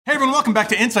everyone, welcome back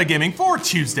to Inside Gaming for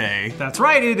Tuesday. That's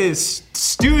right, it is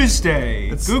Tuesday.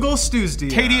 It's Google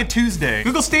Stadia. Stadia Tuesday.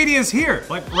 Google Stadia is here,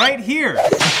 like right here.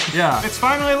 Yeah. It's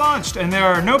finally launched and there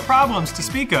are no problems to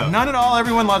speak of. None at all,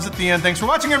 everyone loves at the end. Thanks for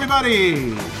watching,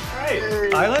 everybody. All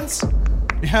right, Islands?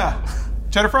 Yeah.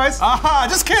 Cheddar fries? Aha,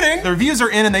 just kidding. The reviews are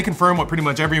in and they confirm what pretty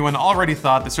much everyone already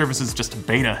thought. The service is just a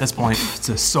beta at this point. It's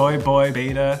a soy boy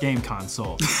beta game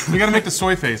console. You gotta make the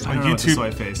soy face on I don't know YouTube.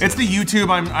 what the soy face it's is. the YouTube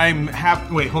I'm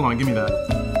happy. Wait, hold on, give me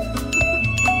that.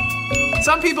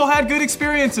 Some people had good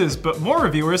experiences, but more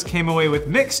reviewers came away with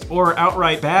mixed or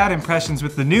outright bad impressions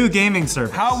with the new gaming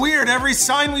service. How weird, every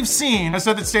sign we've seen has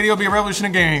said that Stadia will be a revolution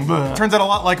in gaming. But turns out a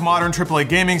lot like modern AAA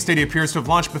gaming, Stadia appears to have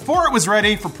launched before it was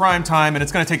ready for prime time, and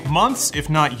it's gonna take months, if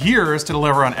not years, to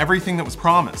deliver on everything that was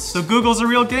promised. So Google's a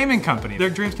real gaming company.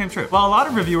 Their dreams came true. While a lot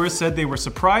of reviewers said they were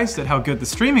surprised at how good the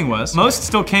streaming was, most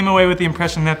still came away with the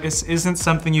impression that this isn't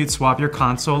something you'd swap your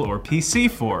console or PC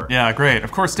for. Yeah, great.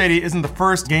 Of course, Stadia isn't the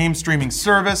first game streaming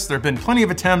service. There have been plenty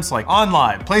of attempts like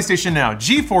OnLive, PlayStation Now,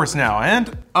 GeForce Now,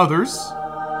 and others.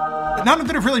 None of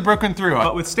them have really broken through.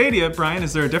 But with Stadia, Brian,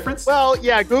 is there a difference? Well,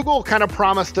 yeah, Google kind of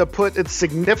promised to put its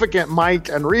significant might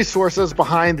and resources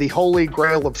behind the holy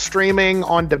grail of streaming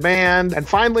on demand and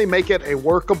finally make it a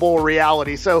workable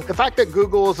reality. So the fact that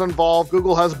Google is involved,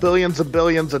 Google has billions and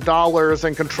billions of dollars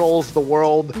and controls the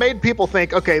world, made people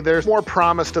think, okay, there's more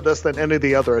promise to this than any of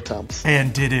the other attempts.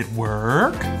 And did it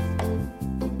work?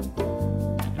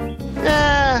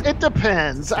 It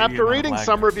depends. After reading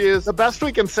some reviews, the best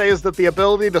we can say is that the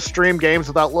ability to stream games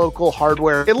without local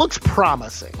hardware, it looks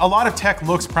promising. A lot of tech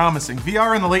looks promising.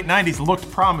 VR in the late 90s looked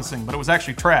promising, but it was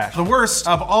actually trash. The worst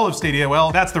of all of Stadia,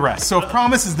 well, that's the rest. So if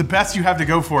promise is the best you have to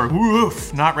go for,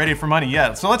 woof, not ready for money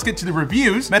yet. So let's get to the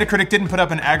reviews. Metacritic didn't put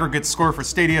up an aggregate score for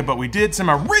Stadia, but we did some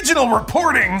original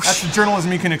reporting. That's the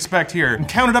journalism you can expect here. And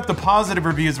counted up the positive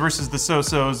reviews versus the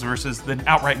so-sos versus the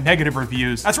outright negative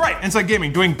reviews. That's right, Inside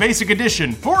Gaming doing basic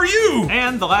edition for you!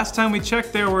 And the last time we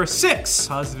checked, there were 6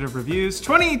 positive reviews,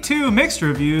 22 mixed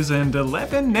reviews, and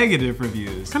 11 negative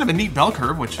reviews. Kind of a neat bell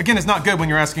curve, which again is not good when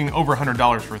you're asking over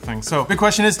 $100 for a thing. So the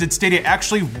question is, did Stadia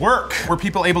actually work? Were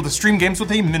people able to stream games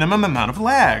with a minimum amount of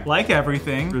lag? Like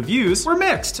everything, reviews were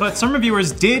mixed, but some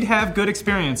reviewers did have good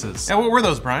experiences. And what were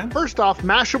those, Brian? First off,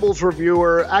 Mashable's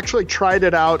reviewer actually tried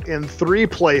it out in 3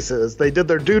 places. They did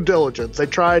their due diligence. They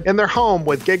tried in their home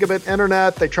with gigabit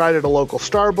internet. They tried at a local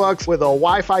Starbucks with a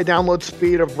Wi-Fi download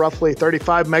speed of roughly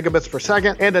 35 megabits per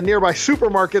second and a nearby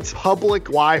supermarket's public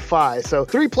Wi-Fi. So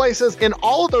 3 places. In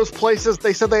all of those places,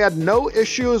 they said they had no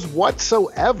issues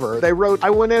whatsoever. They wrote, I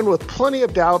went in with plenty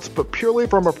of doubts, but purely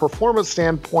from a performance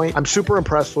standpoint, I'm super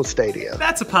impressed with Stadia.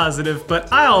 That's a positive,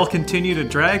 but I'll continue to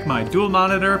drag my dual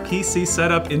monitor PC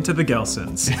setup into the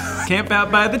Gelsons. Camp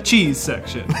out by the cheese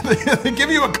section. They give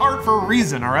you a cart for a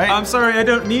reason, all right? I'm sorry, I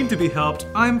don't need to be helped.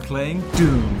 I'm playing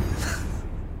Doom.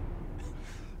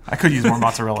 I could use more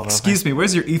mozzarella though. Excuse me,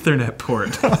 where's your Ethernet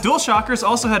port? DualShockers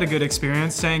also had a good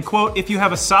experience, saying, quote, if you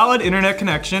have a solid internet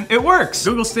connection, it works.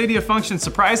 Google Stadia functions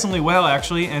surprisingly well,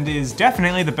 actually, and is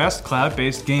definitely the best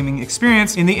cloud-based gaming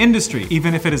experience in the industry.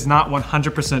 Even if it is not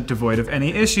 100% devoid of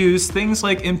any issues, things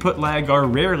like input lag are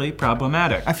rarely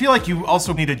problematic. I feel like you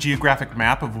also need a geographic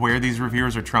map of where these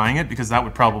reviewers are trying it, because that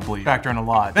would probably factor in a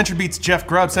lot. VentureBeat's Jeff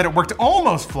Grubb said it worked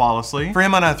almost flawlessly. For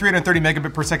him, on a 330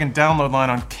 megabit per second download line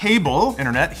on cable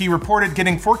internet, he reported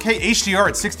getting 4K HDR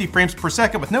at 60 frames per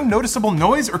second with no noticeable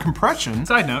noise or compression.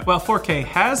 Side note, while 4K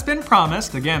has been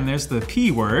promised, again, there's the P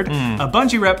word, a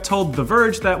Bungie rep told The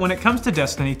Verge that when it comes to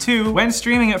Destiny 2, when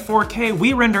streaming at 4K,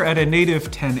 we render at a native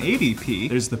 1080p,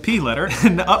 there's the P letter,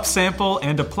 and upsample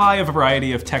and apply a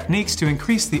variety of techniques to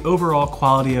increase the overall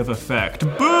quality of effect.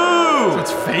 Boo! So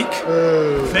it's fake?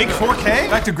 Fake 4K?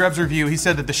 Back to Grubb's review, he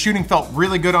said that the shooting felt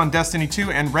really good on Destiny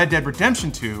 2 and Red Dead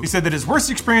Redemption 2. He said that his worst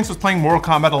experience was playing Mortal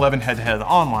Kombat 11 head-to-head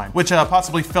online, which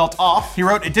possibly felt off. He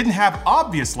wrote, it didn't have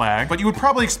obvious lag, but you would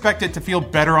probably expect it to feel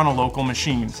better on a local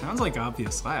machine. Sounds like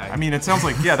obvious lag. I mean, it sounds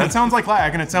like, yeah, that sounds like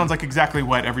lag, and it sounds like exactly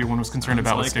what everyone was concerned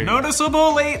about with Stadia.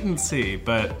 Noticeable latency,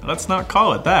 but let's not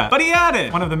call it that. But he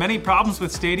added, one of the many problems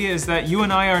with Stadia is that you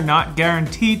and I are not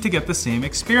guaranteed to get the same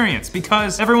experience,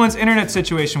 because everyone's internet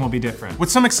situation will be different. With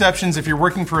some exceptions, if you're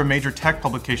working for a major tech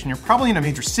publication, you're probably in a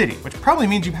major city, which probably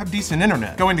means you have decent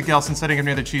internet. Going to Gelson, setting up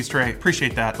near the cheese tray,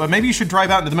 appreciate that. But maybe you should drive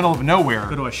out into the middle of nowhere.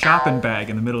 Go to a shopping bag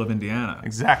in the middle of Indiana.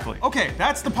 Exactly. Okay,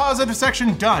 that's the positive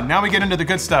section done. Now we get into the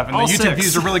good stuff, and All the YouTube 6.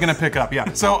 views are really gonna pick up,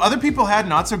 yeah. So other people had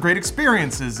not so great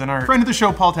experiences, and our friend of the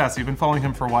show, Paul Tassi, I've been following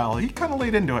him for a while. He kind of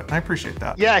laid into it, and I appreciate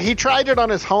that. Yeah, he tried it on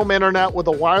his home internet with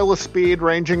a wireless speed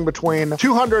ranging between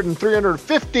 200 and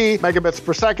 350 megabits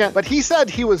per second, but but he said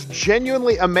he was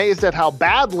genuinely amazed at how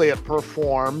badly it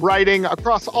performed, writing,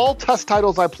 across all test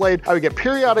titles I played, I would get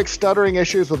periodic stuttering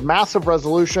issues with massive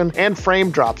resolution and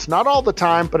frame drops. Not all the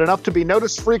time, but enough to be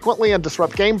noticed frequently and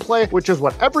disrupt gameplay, which is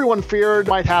what everyone feared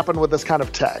might happen with this kind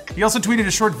of tech. He also tweeted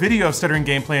a short video of stuttering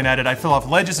gameplay and added, I fell off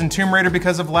ledges in Tomb Raider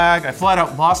because of lag. I flat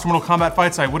out lost Mortal Kombat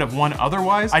fights I would have won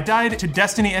otherwise. I died to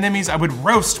Destiny enemies I would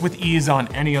roast with ease on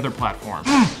any other platform.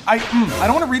 I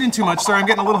don't want to read in too much, sorry, I'm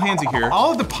getting a little handsy here.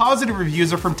 All of the positive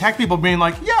reviews are from tech people being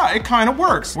like, yeah, it kind of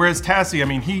works. Whereas Tassie, I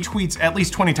mean, he tweets at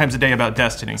least 20 times a day about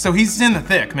Destiny. So he's in the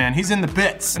thick, man. He's in the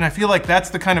bits. And I feel like that's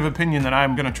the kind of opinion that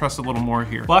I'm gonna trust a little more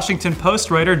here. Washington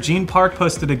Post writer Gene Park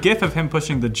posted a gif of him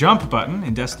pushing the jump button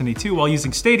in Destiny 2 while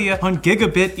using Stadia on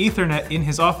gigabit Ethernet in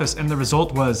his office, and the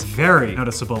result was very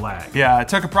noticeable lag. Yeah, it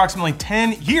took approximately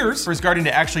 10 years for his Guardian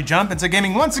to actually jump, and so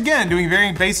gaming once again doing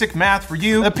very basic math for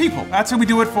you, the people. That's who we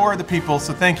do it for, the people,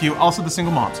 so thank you. Also the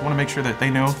single moms. I want to make sure that they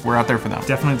know we're out there for them.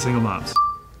 Definitely the single moms.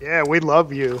 Yeah, we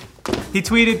love you. He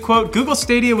tweeted, quote, Google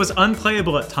Stadia was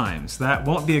unplayable at times. That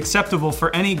won't be acceptable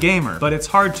for any gamer, but it's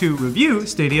hard to review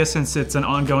Stadia since it's an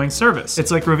ongoing service. It's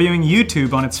like reviewing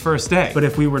YouTube on its first day. But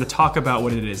if we were to talk about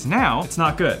what it is now, it's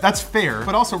not good. That's fair,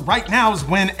 but also right now is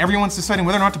when everyone's deciding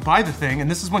whether or not to buy the thing, and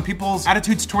this is when people's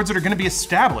attitudes towards it are gonna be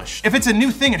established. If it's a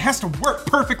new thing, it has to work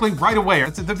perfectly right away.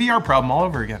 It's the VR problem all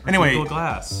over again. Anyway. Google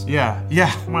Glass. Yeah.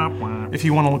 Wah, wah. If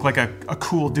you wanna look like a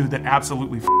cool dude that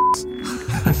absolutely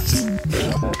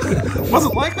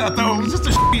wasn't like that though, it was just a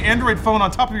shitty Android phone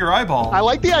on top of your eyeball. I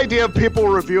like the idea of people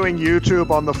reviewing YouTube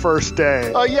on the first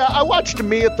day. Yeah, I watched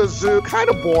Me at the Zoo. Kind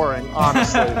of boring,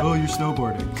 honestly. Oh, you're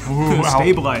snowboarding. Ooh,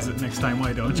 Stabilize it next time,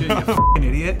 why don't you? You f***ing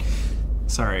idiot.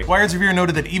 Sorry. Wired's reviewer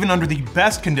noted that even under the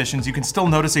best conditions, you can still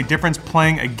notice a difference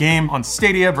playing a game on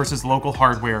Stadia versus local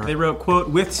hardware. They wrote, quote,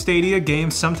 with Stadia,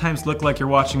 games sometimes look like you're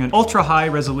watching an ultra-high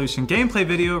resolution gameplay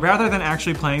video rather than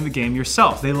actually playing the game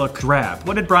yourself. They look drab.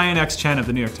 What did Brian X. Chen of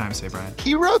the New York Times say, Brian?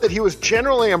 He wrote that he was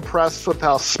generally impressed with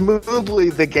how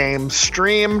smoothly the game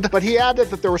streamed, but he added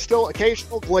that there were still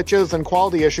occasional glitches and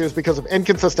quality issues because of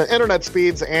inconsistent internet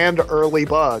speeds and early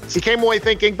bugs. He came away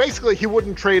thinking basically he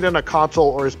wouldn't trade in a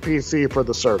console or his PC for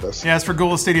the service. Yeah, as for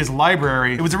Google Stadia's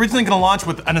library, it was originally going to launch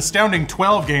with an astounding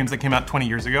 12 games that came out 20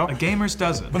 years ago. A gamer's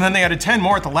dozen. But then they added 10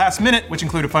 more at the last minute, which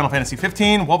included Final Fantasy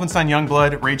 15, Wolfenstein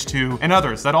Youngblood, Rage 2, and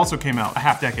others that also came out a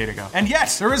half decade ago. And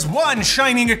yes, there is one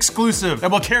shining exclusive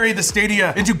that will carry the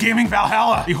Stadia into gaming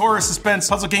Valhalla, the horror suspense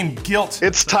puzzle game Guilt.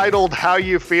 It's titled How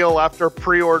You Feel After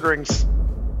Pre-Ordering...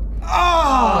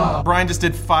 Oh! Brian just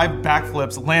did 5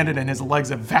 backflips, landed, and his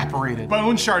legs evaporated.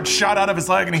 Bone shard shot out of his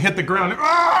leg and he hit the ground.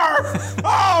 Oh!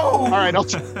 All right,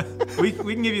 we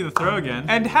can give you the throw again.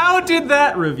 And how did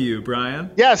that review, Brian?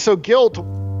 Yeah, so Guilt...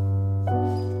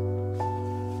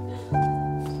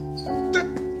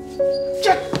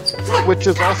 which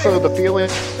is also the feeling.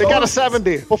 It got a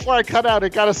 70. Before I cut out,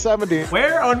 it got a 70.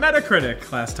 Where on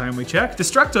Metacritic, last time we checked,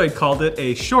 Destructoid called it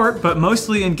a short but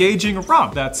mostly engaging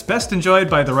romp that's best enjoyed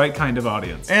by the right kind of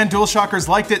audience. And DualShockers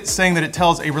liked it, saying that it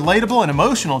tells a relatable and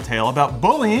emotional tale about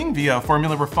bullying via a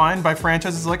formula refined by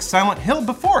franchises like Silent Hill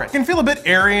before it. It can feel a bit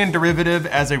airy and derivative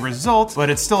as a result, but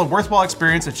it's still a worthwhile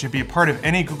experience that should be a part of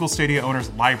any Google Stadia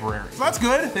owner's library. So that's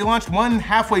good. They launched one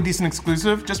halfway decent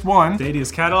exclusive, just one.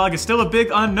 Stadia's catalog is still a big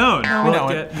unknown. We know Will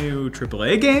it get new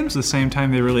AAA games the same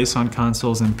time they release on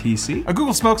consoles and PC? A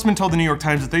Google spokesman told the New York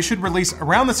Times that they should release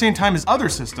around the same time as other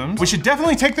systems. We should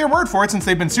definitely take their word for it since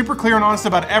they've been super clear and honest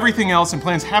about everything else and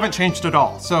plans haven't changed at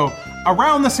all. So,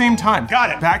 around the same time. Got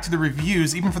it. Back to the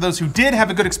reviews, even for those who did have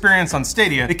a good experience on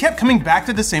Stadia, they kept coming back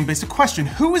to the same basic question.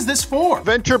 Who is this for?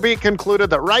 VentureBeat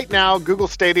concluded that right now, Google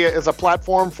Stadia is a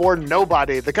platform for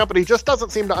nobody. The company just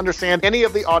doesn't seem to understand any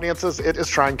of the audiences it is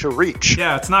trying to reach.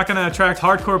 Yeah, it's not gonna attract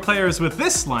hardcore players with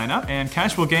this lineup, and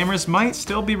casual gamers might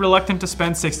still be reluctant to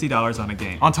spend $60 on a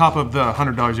game. On top of the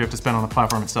 $100 you have to spend on the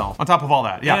platform itself. On top of all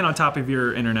that, yeah. And on top of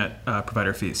your internet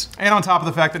provider fees. And on top of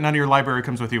the fact that none of your library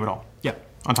comes with you at all. Yeah.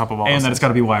 On top of all and that it's got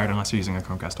to be wired unless you're using a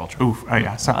Chromecast Ultra. Oof,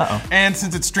 yeah. So, and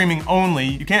since it's streaming only,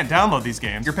 you can't download these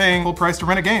games. You're paying full price to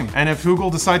rent a game. And if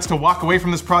Google decides to walk away from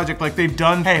this project like they've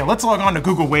done, hey, let's log on to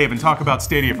Google Wave and talk about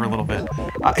Stadia for a little bit.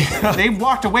 They've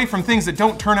walked away from things that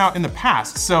don't turn out in the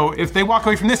past. So if they walk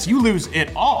away from this, you lose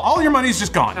it all. All your money's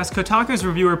just gone. As Kotaku's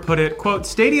reviewer put it, quote,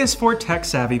 Stadia is for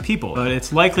tech-savvy people, but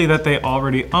it's likely that they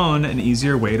already own an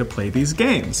easier way to play these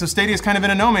games. So Stadia's kind of in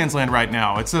a no man's land right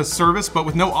now. It's a service, but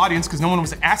with no audience because no one was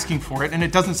was asking for it, and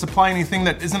it doesn't supply anything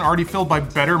that isn't already filled by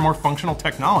better, more functional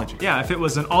technology. Yeah, if it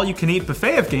was an all-you-can-eat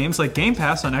buffet of games like Game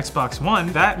Pass on Xbox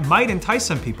One, that might entice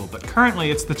some people, but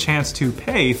currently it's the chance to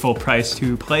pay full price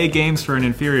to play games for an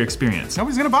inferior experience.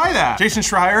 Nobody's gonna buy that. Jason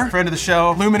Schreier, friend of the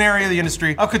show, luminary of the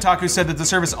industry of Kotaku, said that the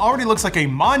service already looks like a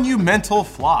monumental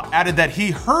flop. Added that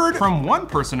he heard from one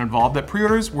person involved that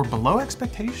pre-orders were below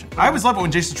expectation. I always love it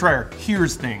when Jason Schreier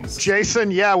hears things.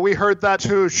 Jason, yeah, we heard that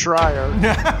too, Schreier.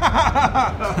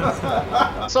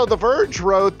 So The Verge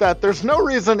wrote that there's no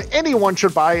reason anyone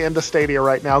should buy into Stadia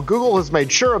right now. Google has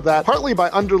made sure of that, partly by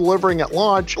under-delivering at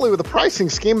launch, with a pricing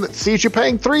scheme that sees you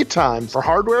paying 3 times for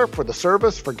hardware, for the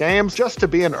service, for games, just to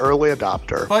be an early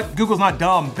adopter. But Google's not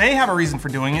dumb. They have a reason for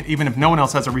doing it, even if no one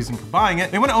else has a reason for buying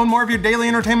it. They want to own more of your daily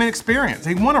entertainment experience.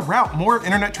 They want to route more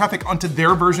internet traffic onto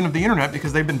their version of the internet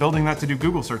because they've been building that to do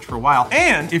Google search for a while.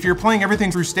 And if you're playing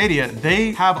everything through Stadia,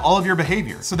 they have all of your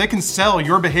behavior. So they can sell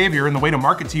your behavior and the way to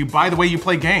market to you by the way you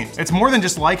play games. It's more than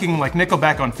just liking like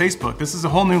Nickelback on Facebook. This is a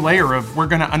whole new layer of we're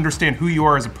gonna understand who you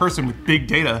are as a person with big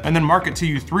data and then market to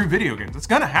you through video games. It's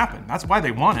gonna happen. That's why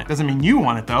they want it. Doesn't mean you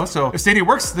want it though. So if Stadia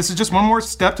works, this is just one more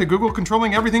step to Google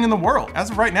controlling everything in the world. As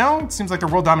of right now, it seems like their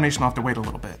world domination will have to wait a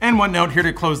little bit. And one note here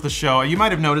to close the show. You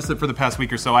might have noticed that for the past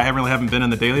week or so, I really haven't been in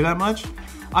the daily that much.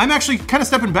 I'm actually kind of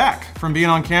stepping back from being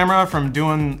on camera, from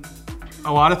doing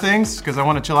a lot of things, because I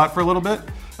want to chill out for a little bit.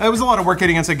 It was a lot of work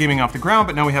getting Inside Gaming off the ground,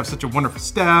 but now we have such a wonderful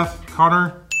staff,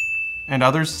 Connor and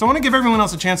others. So I want to give everyone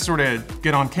else a chance to sort of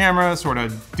get on camera, sort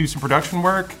of do some production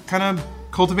work, kind of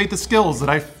cultivate the skills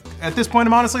that at this point,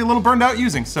 I'm honestly a little burned out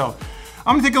using. So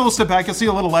I'm gonna take a little step back. You'll see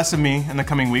a little less of me in the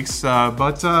coming weeks,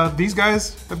 but these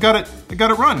guys have got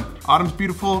it run. Autumn's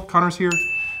beautiful, Connor's here.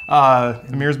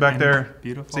 Amir's back there.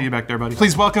 Beautiful. See you back there, buddy.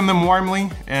 Please welcome them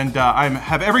warmly, and I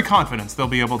have every confidence they'll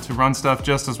be able to run stuff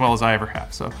just as well as I ever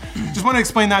have. So just want to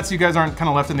explain that so you guys aren't kind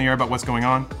of left in the air about what's going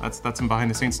on. That's some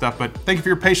behind the scenes stuff, but thank you for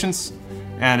your patience,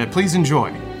 and please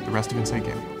enjoy the rest of Inside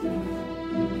Gaming.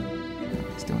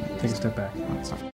 Take a step back. Sorry.